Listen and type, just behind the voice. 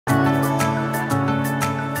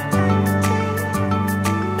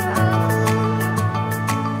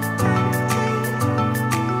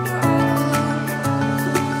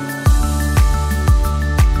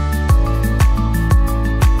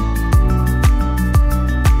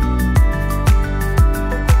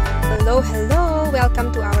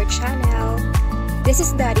welcome to our channel. This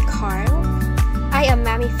is Daddy Karl. I am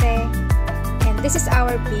Mami Fe, and this is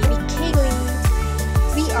our baby Kaylee.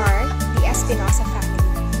 We are the Espinosa family.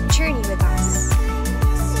 Journey with us.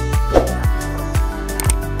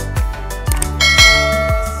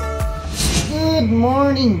 Good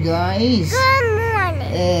morning, guys. Good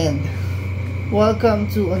morning. And welcome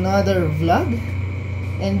to another vlog.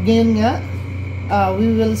 And ngayon nga,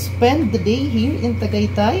 we will spend the day here in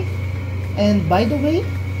Tagaytay. And by the way,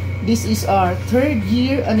 this is our third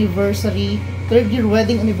year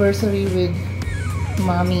wedding anniversary with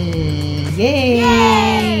Mommy.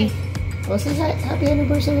 Yay! Oh, say happy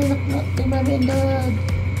anniversary to Mommy and Dad.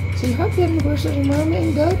 Say happy anniversary, Mommy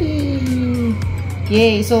and Daddy.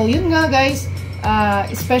 Yay! So, yun nga guys,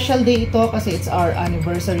 special day ito kasi it's our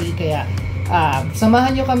anniversary. Kaya,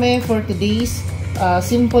 samahan nyo kami for today's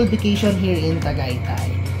simple vacation here in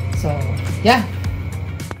Tagaytay. So, yeah.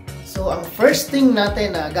 So, ang first thing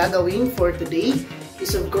natin na gagawin for today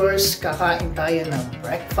is of course, kakain tayo ng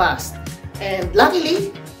breakfast. And luckily,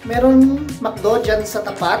 merong McDo dyan sa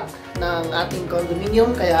tapat ng ating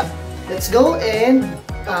condominium. Kaya, let's go and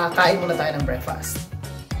kain muna tayo ng breakfast.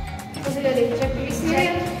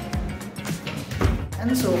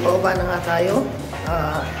 And so, pauba na nga tayo.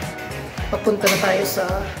 Papunta na tayo sa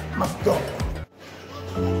McDo.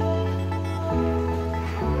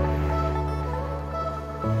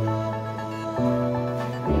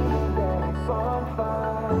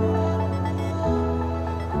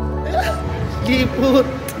 Lipot!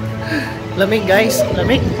 Lamig guys,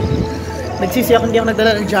 lamig. Nagsisi ako, hindi ako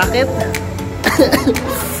nagdala ng jacket.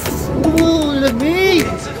 Lamig!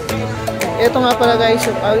 Ito nga pala guys,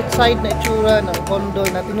 yung outside na itsura ng condo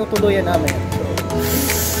na tinutuluyan namin.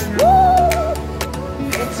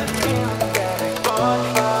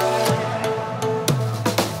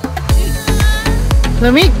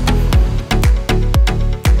 Lamig!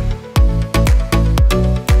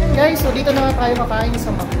 Guys, so dito na tayo makain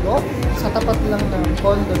sa McDo. Sa tapat lang ng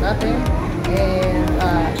condo natin. And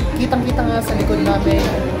kitang-kita nga sa likod namin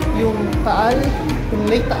yung Taal, yung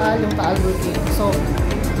Lake Taal, yung Taal Routine. So,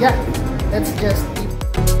 yeah, let's just eat.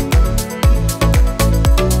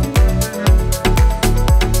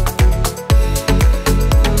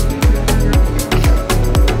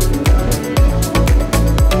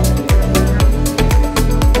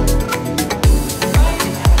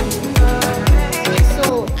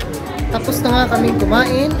 Tapos na nga kaming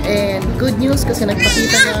kumain and good news kasi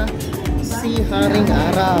nagpakita na si Haring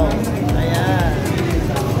Araw. Ayan.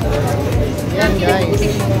 Ayan guys.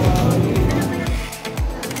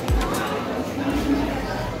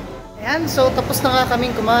 Ayan, so tapos na nga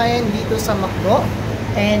kaming kumain dito sa McDo.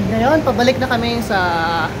 And ngayon, pabalik na kami sa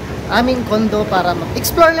aming condo para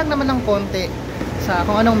mag-explore lang naman ng konti sa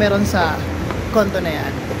kung anong meron sa condo na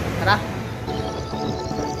yan. Tara!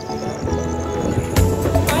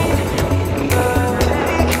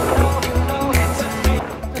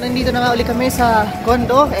 Nandito na nga ulit kami sa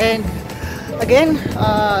condo and again,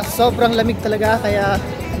 sobrang lamig talaga kaya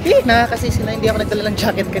nakakasisi na hindi ako nagdala ng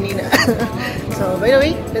jacket kanina. So by the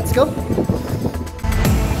way, let's go!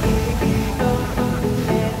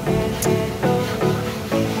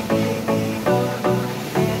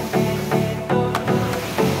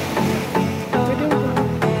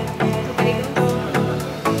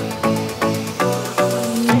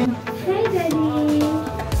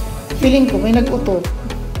 Feeling ko may nag-utot.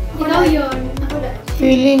 Ikaw yun. Ako na.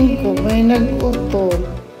 Feeling ko may nag-utot.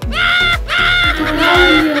 Ikaw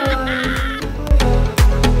yun.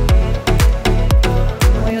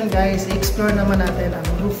 Ngayon guys, i-explore naman natin ang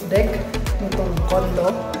roof deck nitong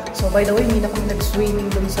condo. So by the way, hindi na kami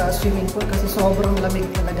nag-swimming dun sa swimming pool kasi sobrang lamig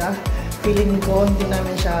talaga. Feeling ko hindi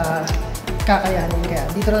namin siya kakayanin. Kaya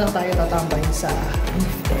dito na lang tayo tatambay sa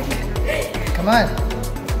roof deck. Come on!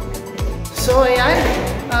 So ayan.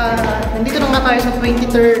 Nandito na nga tayo sa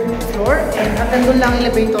 23rd floor and hanggang doon lang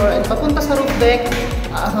elevator and papunta sa roof deck,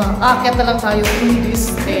 aakyat na lang tayo through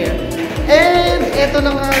this stair. And eto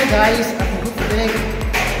na nga guys, ang roof deck.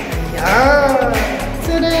 Ayan!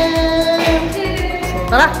 Tadam! So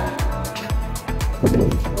tara!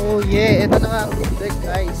 Oh yeah, eto na nga ang roof deck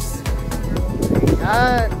guys.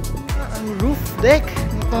 Ayan! Ang roof deck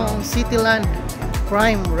nitong Cityland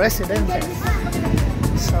Residences.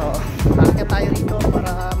 So, aakyat tayo rito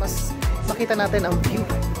para mas makita natin ang view.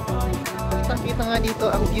 Kita nga dito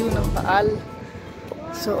ang view ng Taal.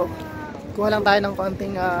 So, kuha lang tayo ng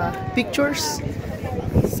konting pictures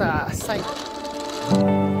sa site.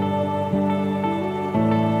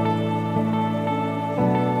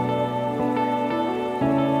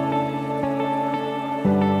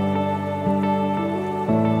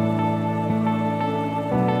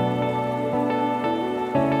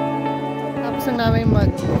 namin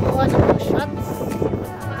magkuha ng mga shots.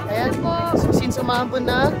 Ayan. So since umahapon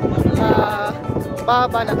na,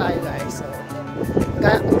 bababa na tayo guys. So,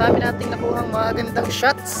 ang dami nating nakuhang mga gandang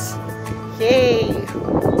shots. Yay!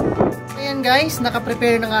 Ayan guys,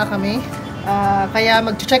 naka-prepare na nga kami. Kaya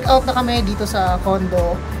mag-check out na kami dito sa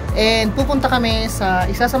condo. And pupunta kami sa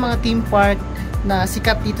isa sa mga theme park na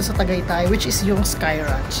sikat dito sa Tagaytay, which is yung Sky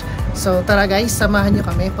Ranch. So tara guys, samahan nyo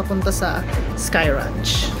kami papunta sa Sky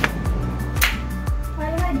Ranch.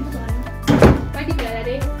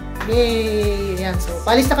 Yay! Ayan, so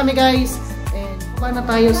palis na kami guys. And pumunta na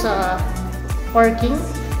tayo sa parking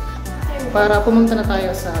para pumunta na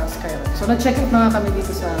tayo sa Sky Ranch. So nag-check out na nga kami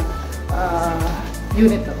dito sa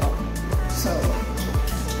unit na to. So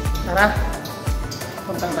tara,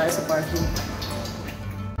 punta tayo sa parking.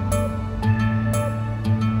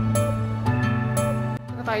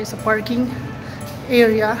 Tayo sa parking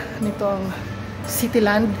area nitong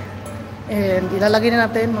Cityland, and ilalagay na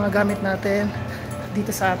natin mga gamit natin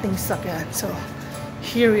dito sa ating sasakyan. So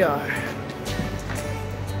here we are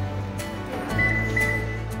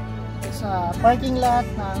sa parking lot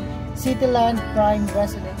ng Cityland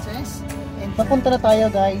Residences, and papunta na tayo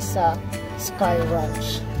guys sa Sky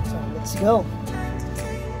Ranch. So let's go.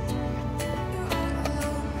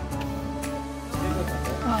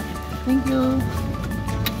 Thank you.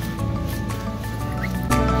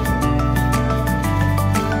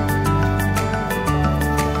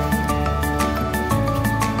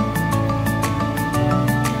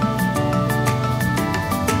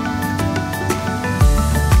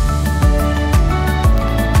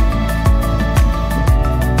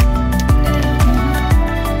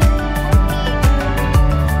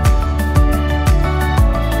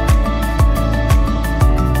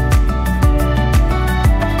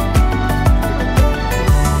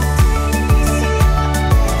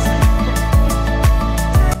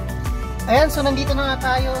 So nandito na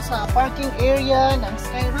nga tayo sa parking area ng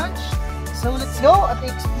Sky Ranch. So let's go at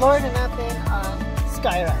explore na natin ang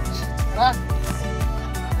Sky Ranch. Tara!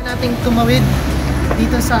 Nating tumawid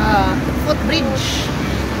dito sa footbridge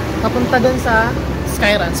papunta dun sa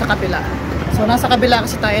Sky Ranch, sa kapila. So nasa kabila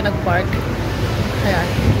kasi tayo nag-park. Ayan,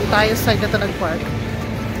 tayo sa side na ito nag-park.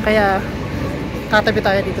 Kaya tatabi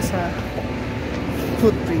tayo dito sa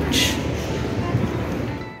footbridge.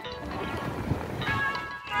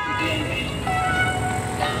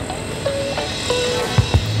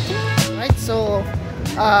 So,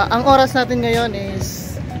 ang oras natin ngayon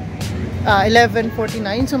is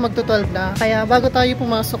 11:49, so magto-12 na. Kaya bago tayo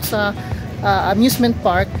pumasok sa amusement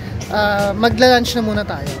park, magla-lunch na muna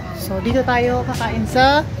tayo. So, dito tayo kakain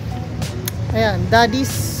sa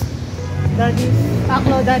Daddy's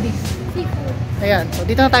Seafood. Ayan, so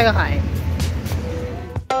dito na tayo kakain.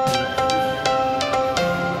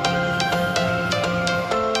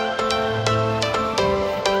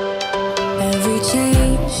 Every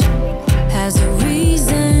change has a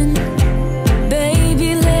reason,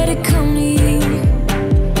 baby, let it come to you.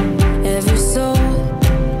 Every soul,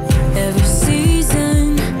 every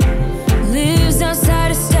season lives outside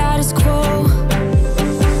of status quo.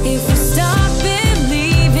 If we stop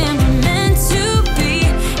believing we're meant to be,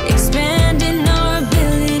 expanding our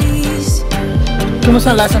abilities.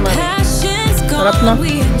 Kumusta ang lasa man? Sarap na.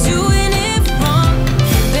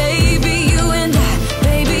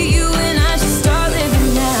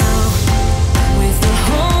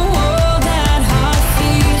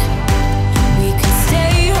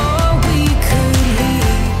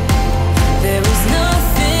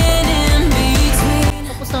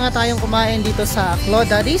 Tayong kumain dito sa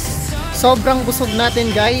Daddy's. Sobrang busog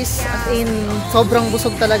natin guys, as in sobrang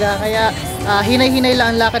busog talaga, kaya hinay-hinay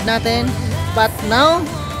lang ang lakad natin. But now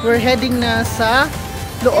we're heading na sa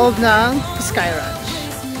loob ng Sky Ranch.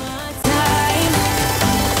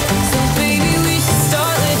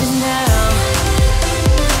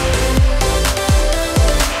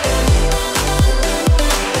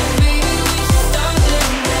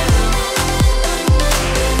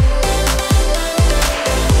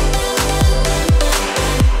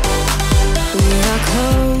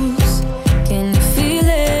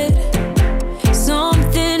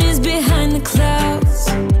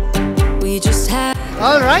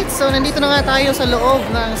 Alright, so nandito na nga tayo sa loob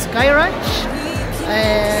ng Sky Ranch.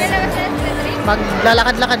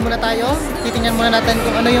 Maglalakad-lakad muna tayo. Titingnan muna natin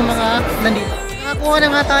kung ano yung mga nandito. Nakakuha na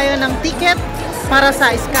nga tayo ng ticket para sa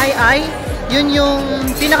Sky Eye. Yun yung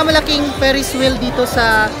pinakamalaking Ferris wheel dito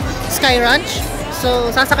sa Sky Ranch. So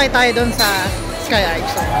sasakay tayo doon sa Sky Eye.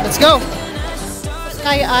 So let's go!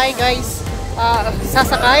 Sky Eye guys,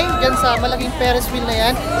 sasakay dyan sa malaking Ferris wheel na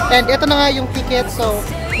yan. And ito na nga yung ticket. So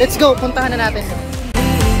let's go, puntahan na natin.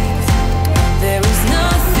 There is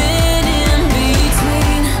nothing in between.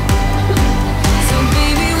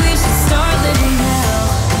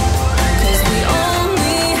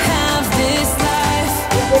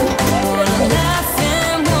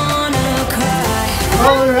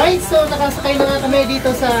 Alright, so nakasakay na nga kami dito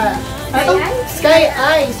sa Sky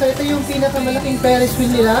Eye. So ito yung pinakamalaking Ferris wheel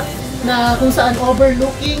nila na kung saan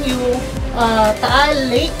overlooking yung Taal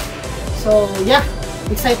Lake. So yeah,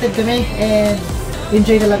 excited kami and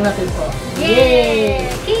enjoy na lang natin po. Yay!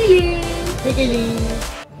 Kaylee! Hey Kaylee!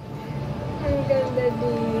 Ang ganda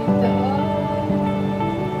dito.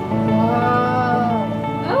 Wow!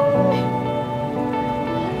 Oh!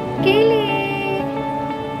 Kaylee!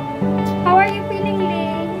 How are you feeling,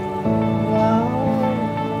 Lee? Wow!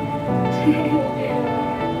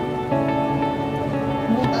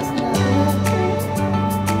 Butas na natin.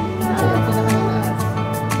 Ayan, pinakataas.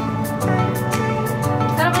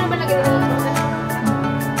 Sarap naman lagi dito.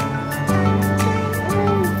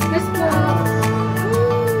 Let's go!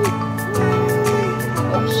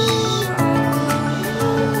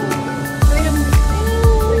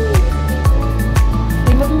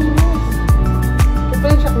 Ay, madulas. Ito pa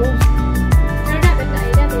yung siya close. Pero dapat na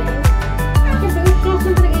ay dati ay. Kasi close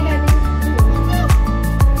na talaga ilalim.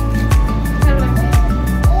 Sarap lang.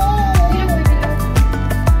 Bilang mo bilang.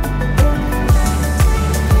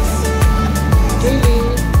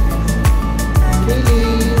 Kaylee! Kaylee!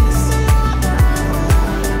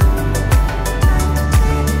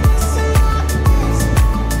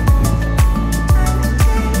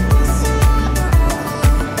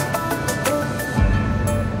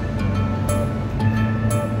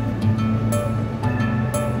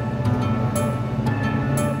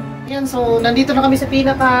 Yan, so nandito na kami sa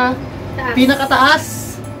Taas.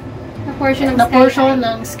 pinakataas Na portion ng na sky portion eye.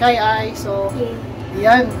 ng Sky Eye. So, Yay.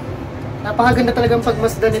 yan. Napakaganda talagang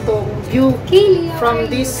pagmasdan itong view Kaylee, how are from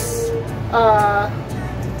you? this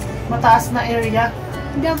mataas na area.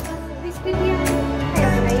 The biscuit yan. Kaya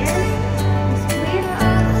ko na yan. Biscuit.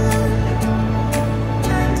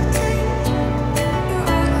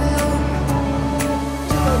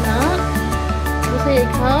 So na, masaya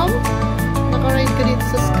ikaw. Nakaride ka dito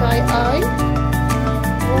sa Sky Eye.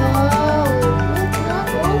 Wow! Look na,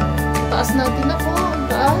 oh. Taas natin ako. Ang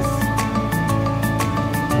taas.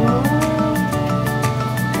 Wow!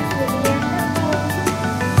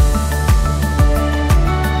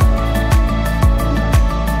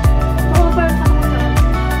 Oo, parang sa mga saan.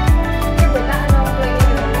 Kasi wala, ano ako lang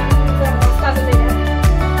yun. Sa mga stado nila.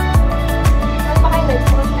 Ano pa kayo guys?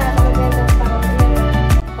 Mga stado na ganda.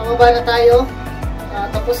 Parang Pababa na tayo.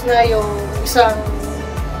 Tapos na yung isang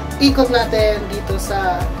ikot natin dito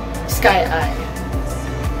sa Sky Eye.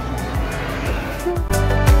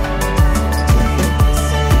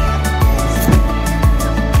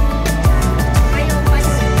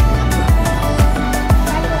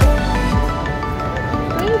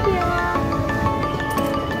 Thank you.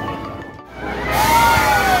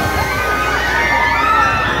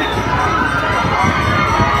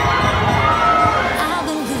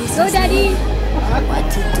 Go, Daddy! What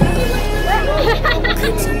to do?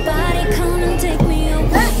 Could somebody come and take me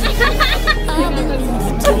away? I've been in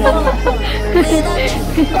the dark without you,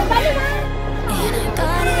 and I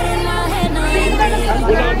got it in my head now.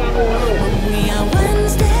 But we are one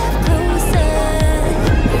step closer.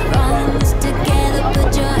 We're all in this together.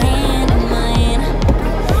 Put your hand in mine.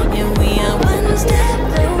 Yeah, we are one step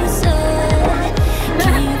closer.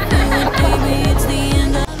 Can you feel it, baby? It's the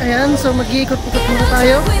end of. Ayan, so mag-iikot-ikot muna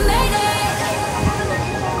tayo. We made it.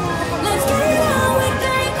 Let's get it on. We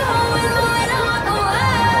got it going, moving on the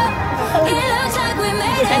world. It looks like we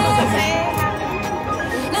made it.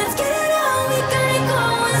 Let's get it on. We got it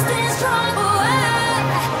going, stand strong.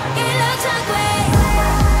 It looks like we.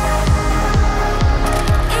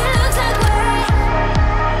 It looks like we.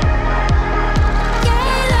 Yeah,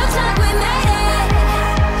 it looks like we made it.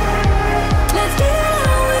 Let's get it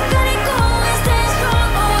on. We got it going, stand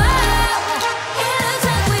strong. It looks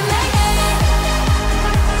like we made it.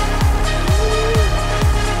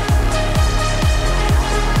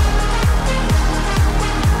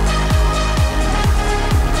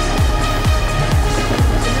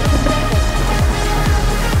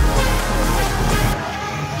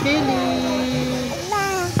 Kaylee!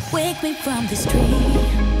 Wake me from this dream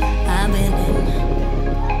I'm in.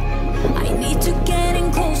 I need to get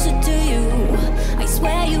in closer to you. I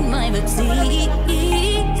swear you might not see.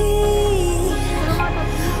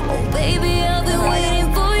 Oh baby, I've been waiting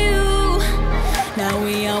for you. Now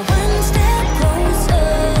we are one step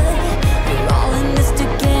closer. We're all in this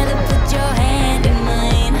together. Put your hand in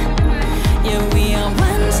mine. Yeah, we are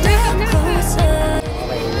one step closer.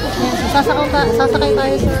 Ayan, so sasakay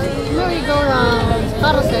tayo sa merry-go-round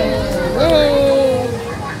carousel. Yay!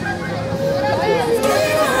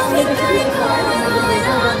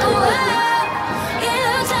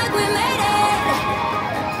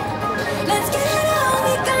 Let's get it on,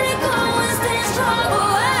 we got it going, stay strong.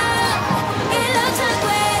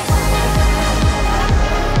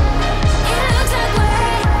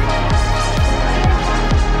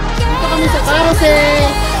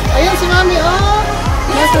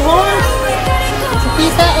 sa horse. Si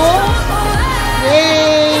tita, oh.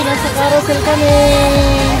 Yay! Nasa carousel kami.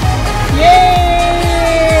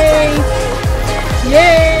 Yay!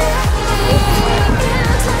 Yay!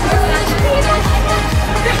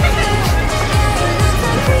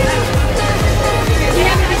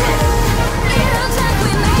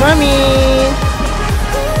 Mami!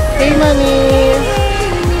 Hey, Mami!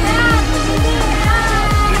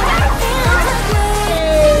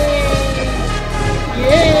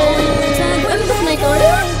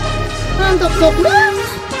 Tok na.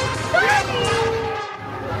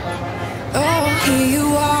 Oh, here you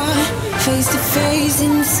are, face to face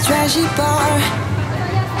in this trashy bar.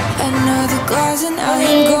 Another glass and I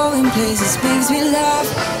am going places, makes me laugh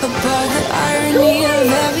about the irony of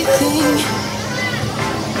everything.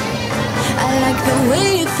 I like the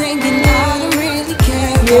way you're thinking, I don't really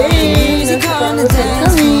care about the music on the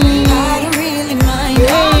dance floor. I don't really mind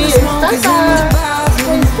all the smoke is in the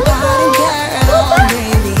bathroom. I don't care at all,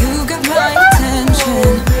 baby, you got my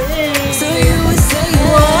attention. So you were saying,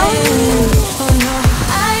 oh no,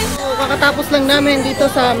 Kakatapos lang namin dito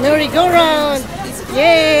sa merry-go-round.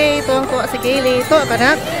 Yay! Tuwang-tuwa si Kaylee. Ito,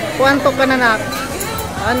 kanak. Kuantok ka na, nak.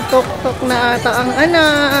 Antok-tok na ata ang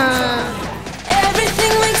anak.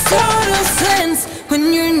 everything makes total sense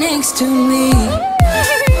when you're next to me.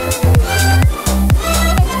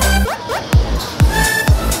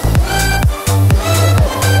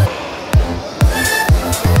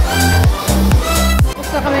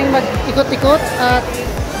 Gusto kaming mag-ikot-ikot at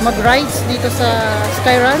mag-rides dito sa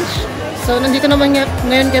Sky Ranch. So, nandito naman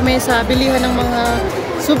ngayon kami sa bilihan ng mga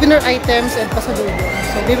souvenir items and pasalubong.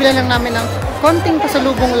 So, bibili lang namin ng konting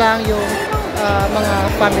pasalubong lang yung mga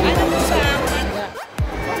family namin. So,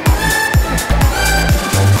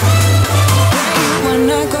 When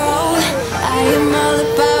I go, I am all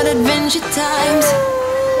about adventure times.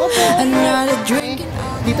 Another drink.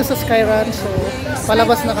 dito sa Sky Ranch. So,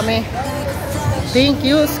 palabas na kami. Thank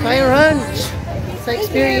you, Sky Ranch, sa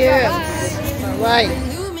experience. Bye.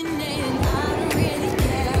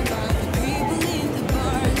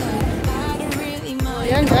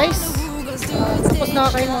 Ayan guys, tapos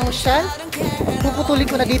na kayo ng masyal. Puputulin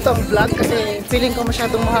ko na dito ang vlog kasi feeling ko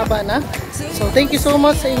masyadong mahaba na. So thank you so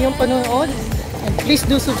much sa inyong panonood and please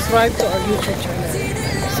do subscribe to our YouTube channel.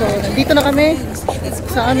 So nandito na kami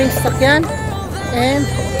sa aming sasakyan and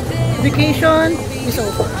vacation is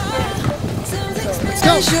over. So let's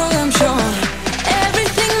go! I'm sure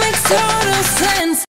everything makes total sense.